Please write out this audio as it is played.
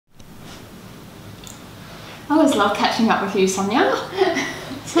I always love catching up with you, Sonia.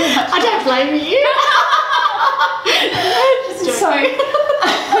 I don't blame you. It's just so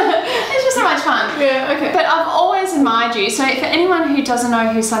much fun. Yeah, okay. But I've always admired you. So for anyone who doesn't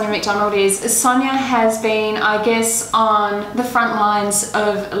know who Sonia McDonald is, Sonia has been, I guess, on the front lines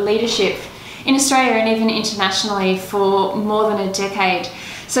of leadership in Australia and even internationally for more than a decade.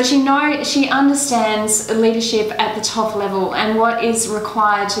 So she understands leadership at the top level and what is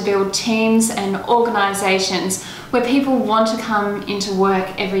required to build teams and organisations where people want to come into work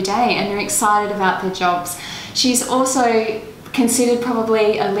every day and are excited about their jobs. She's also considered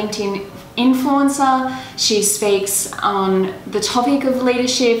probably a LinkedIn influencer. She speaks on the topic of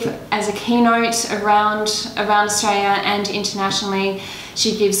leadership as a keynote around Australia and internationally.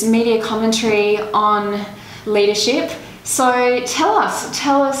 She gives media commentary on leadership. So tell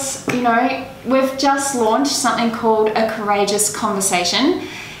us, you know, we've just launched something called A Courageous Conversation,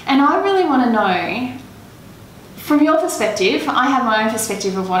 and I really want to know, from your perspective, I have my own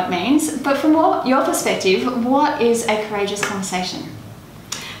perspective of what it means, but from your perspective, what is a courageous conversation?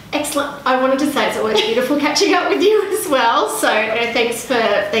 Excellent. I wanted to say it's always beautiful catching up with you as well. So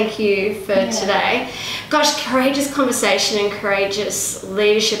thank you for today. Gosh, courageous conversation and courageous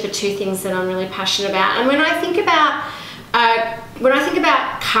leadership are two things that I'm really passionate about. And when I think about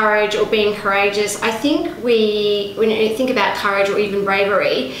courage or being courageous, I think when you think about courage or even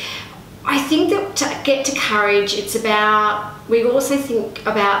bravery, I think that to get to courage, we also think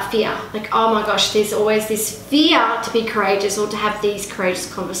about fear. Like, oh my gosh, there's always this fear to be courageous or to have these courageous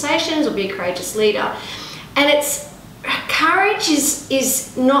conversations or be a courageous leader. And courage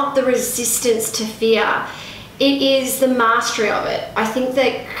is not the resistance to fear. It is the mastery of it. I think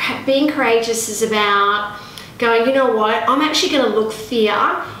that being courageous is about going, you know what, I'm actually going to look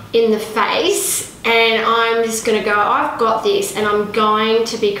fear in the face and I'm just going to go, I've got this, and I'm going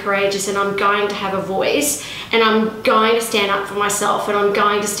to be courageous, and I'm going to have a voice, and I'm going to stand up for myself, and I'm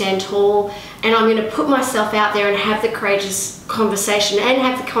going to stand tall, and I'm going to put myself out there and have the courageous conversation, and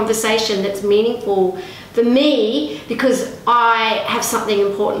have the conversation that's meaningful for me because I have something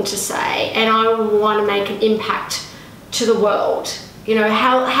important to say and I want to make an impact to the world. You know,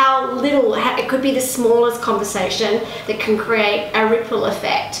 how little, it could be the smallest conversation that can create a ripple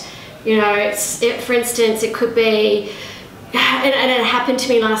effect. You know, for instance, it could be, and it happened to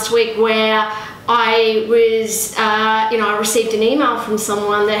me last week where I was, I received an email from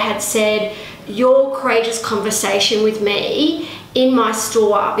someone that had said, your courageous conversation with me in my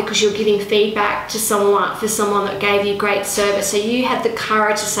store, because you're giving feedback to someone that gave you great service. So you had the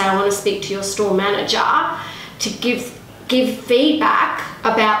courage to say, I want to speak to your store manager to give feedback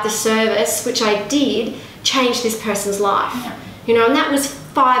about the service, which I did, change this person's life. Yeah. You know, and that was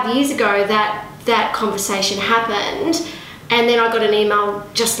 5 years ago that conversation happened. And then I got an email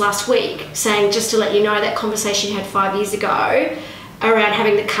just last week saying, just to let you know, that conversation you had 5 years ago around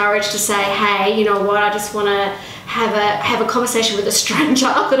having the courage to say, hey, you know what, I just want to have a conversation with a stranger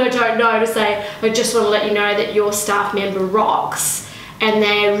that I don't know, to say, I just want to let you know that your staff member rocks and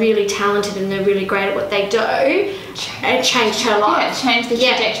they're really talented and they're really great at what they do. It changed her life. Yeah, changed the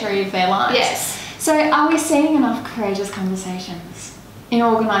trajectory of their lives. Yes. So are we seeing enough courageous conversations in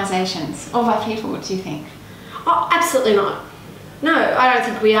organisations or by people, do you think? Oh, absolutely not. No, I don't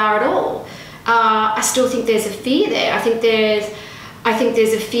think we are at all. I still think there's a fear there. I think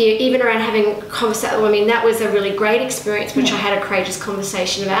there's a fear even around having conversation. I mean, that was a really great experience, which I had a courageous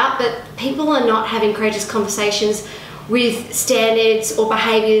conversation about, but people are not having courageous conversations with standards or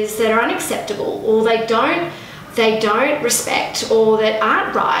behaviours that are unacceptable, or they don't respect, or that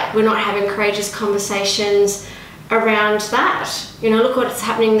aren't right. We're not having courageous conversations around that. You know, look what's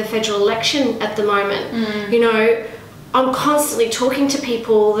happening in the federal election at the moment. You know, I'm constantly talking to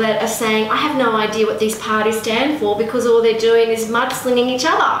people that are saying, I have no idea what these parties stand for, because all they're doing is mudslinging each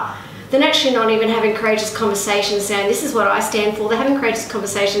other. They're actually not even having courageous conversations saying, this is what I stand for. They're having courageous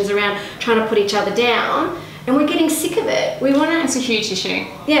conversations around trying to put each other down, and we're getting sick of it. It's a huge issue.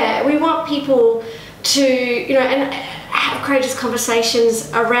 Yeah, we want people to, you know, and have courageous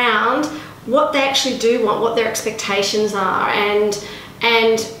conversations around what they actually do want, what their expectations are, and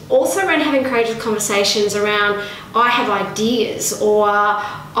also around having courageous conversations around, I have ideas, or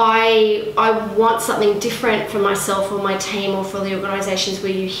I want something different for myself or my team or for the organisations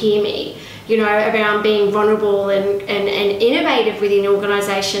where you hear me. You know, around being vulnerable and innovative within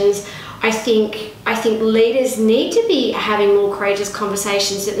organisations. I think leaders need to be having more courageous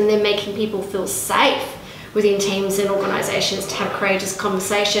conversations, and they're making people feel safe within teams and organisations to have courageous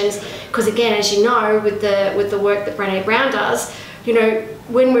conversations. Because again, as you know, with the work that Brené Brown does, you know,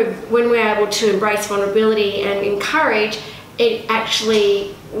 when we're able to embrace vulnerability and encourage, it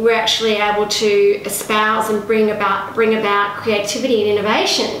actually we're actually able to espouse and bring about creativity and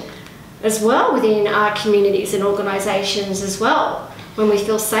innovation as well within our communities and organisations as well, when we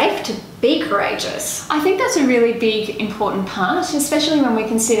feel safe to be courageous. I think that's a really big, important part, especially when we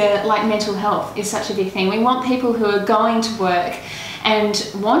consider like mental health is such a big thing. We want people who are going to work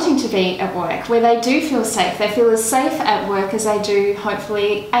and wanting to be at work where they do feel safe. They feel as safe at work as they do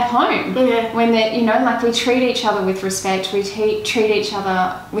hopefully at home. Yeah. When they're, you know, like we treat each other with respect, we treat each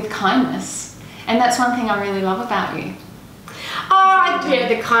other with kindness. And that's one thing I really love about you.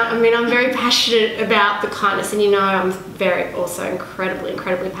 I'm very passionate about the kindness, and I'm very also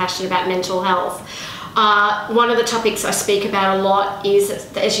incredibly passionate about mental health. One of the topics I speak about a lot is,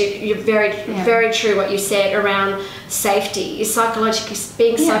 as you're very true what you said around safety, is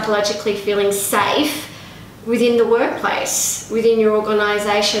psychologically feeling safe within the workplace, within your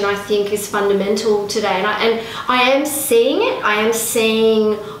organisation. I think is fundamental today, and I am seeing it. I am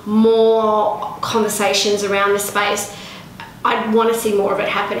seeing more conversations around this space. I want to see more of it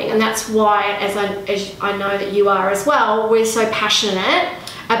happening, and that's why, as I know that you are as well, we're so passionate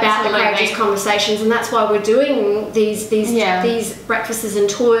about the courageous conversations, and that's why we're doing these breakfasts and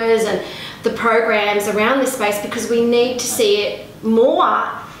tours and the programs around this space, because we need to see it more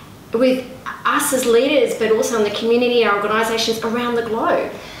with us as leaders, but also in the community, our organisations around the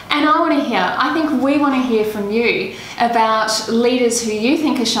globe. And I think we want to hear from you about leaders who you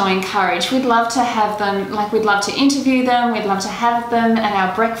think are showing courage. We'd love to have them, we'd love to interview them, we'd love to have them at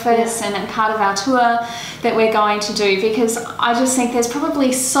our breakfast and part of our tour that we're going to do, because I just think there's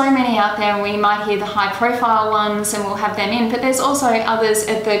probably so many out there, and we might hear the high profile ones and we'll have them in, but there's also others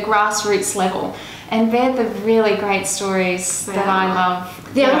at the grassroots level. And they're the really great stories that I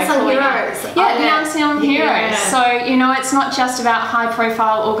love. The unsung heroes. Yeah, the unsung heroes. So, it's not just about high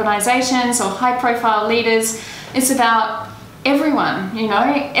profile organisations or high profile leaders. It's about everyone,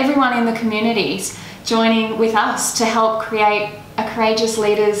 everyone in the communities joining with us to help create a courageous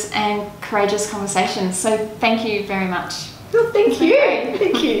leaders and courageous conversations. So thank you very much. Well, thank you.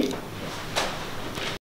 Thank you.